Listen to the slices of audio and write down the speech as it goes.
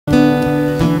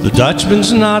The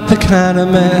Dutchman's not the kind of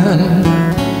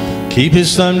man keep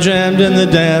his thumb jammed in the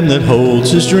dam that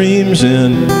holds his dreams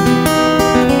in.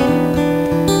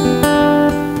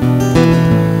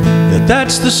 Yet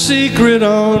that's the secret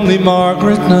only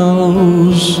Margaret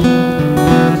knows.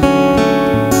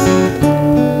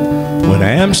 When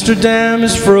Amsterdam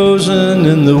is frozen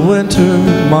in the winter,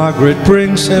 Margaret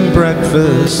brings him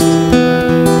breakfast.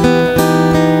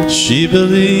 She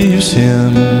believes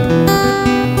him.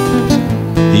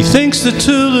 He thinks the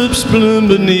tulips bloom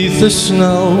beneath the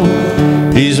snow.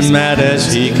 He's mad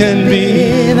as he can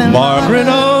be. Margaret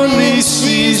only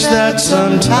sees that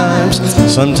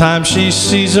sometimes she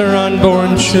sees her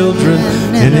unborn children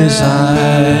in his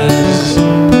eyes.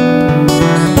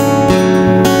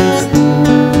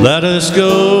 Let us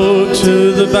go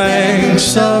to the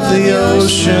banks of the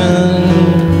ocean,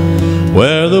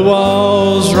 where the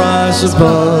walls rise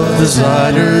above the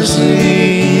Zuider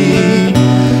Zee.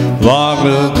 Long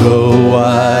ago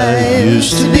I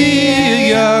used to be a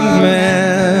young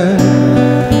man.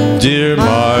 Dear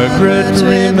Margaret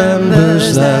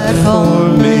remembers that for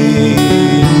me.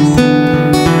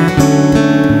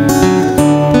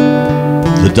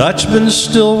 The Dutchman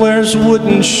still wears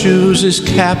wooden shoes. His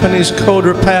cap and his coat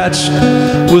are patched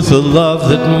with the love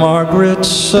that Margaret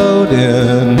sewed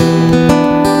in.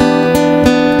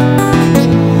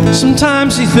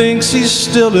 Sometimes he thinks he's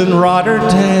still in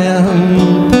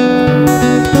Rotterdam,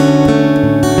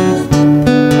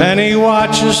 and he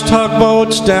watches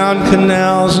tugboats down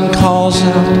canals and calls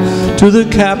out to the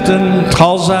captain,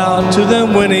 calls out to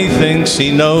them when he thinks he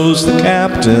knows the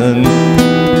captain.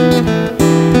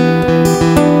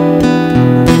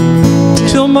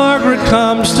 Till Margaret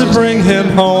comes to bring him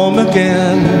home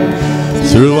again,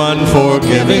 through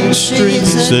unforgiving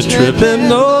streets that trip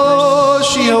him. Oh,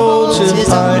 she holds him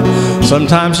tight.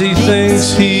 Sometimes he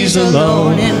thinks he's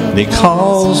alone, and he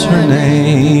calls her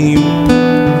name.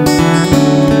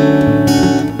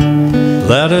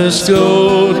 Let us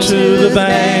go to the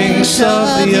banks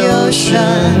of the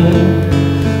ocean,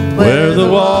 where the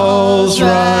walls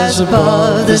rise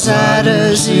above the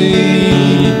Zuider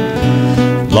Zee.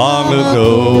 Long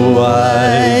ago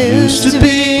I used to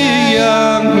be a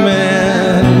young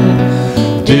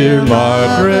man. Dear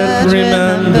Margaret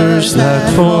remembers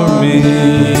that for me.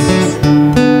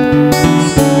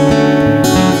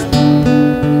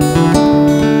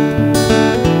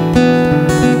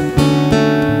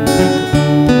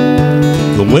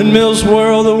 The windmills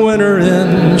whirl the winter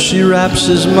in. She wraps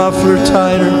his muffler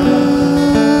tighter.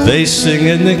 They sing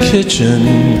in the kitchen.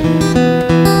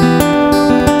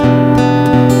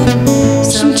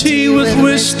 Some tea with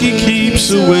whiskey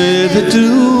keeps away the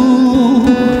dew,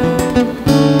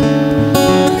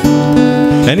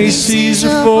 and he sees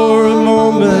her for a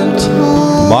moment.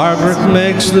 Margaret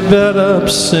makes the bed up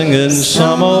singing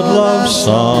some old love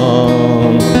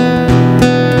song.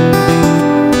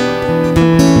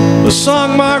 A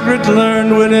song Margaret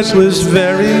learned when it was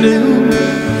very new.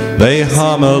 They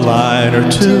hum a line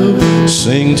or two,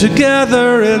 sing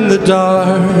together in the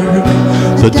dark.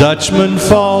 The Dutchman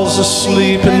falls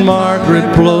asleep and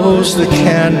Margaret blows the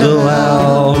candle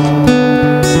out.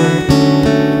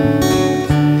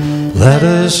 Let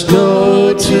us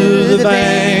go to the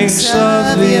banks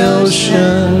of the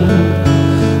ocean,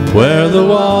 where the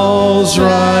walls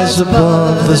rise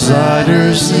above the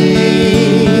Zuider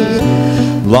Zee.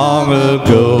 Long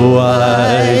ago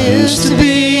I used to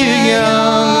be a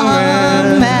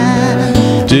young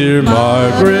man. Dear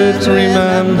Margaret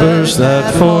remembers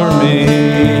that for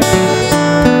me.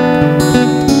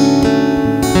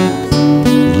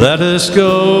 Let us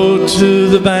go to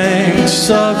the banks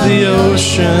of the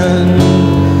ocean,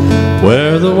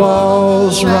 where the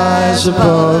walls rise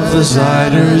above the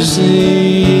Zuider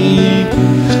Zee.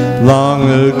 Long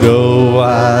ago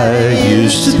I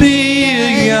used to be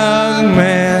a young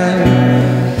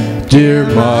man. Dear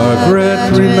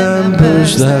Margaret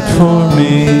remembers that for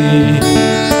me.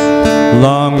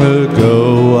 Long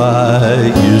ago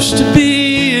I used to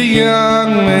be a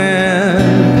young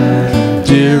man.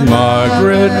 Dear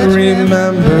Margaret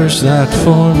remembers that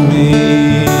for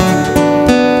me.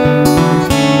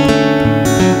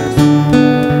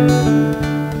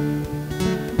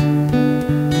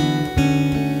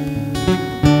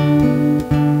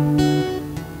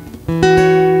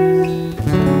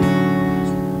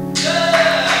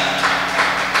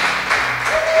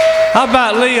 How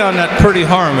about Lee on that pretty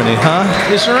harmony, huh?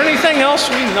 Is there anything else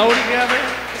we know together?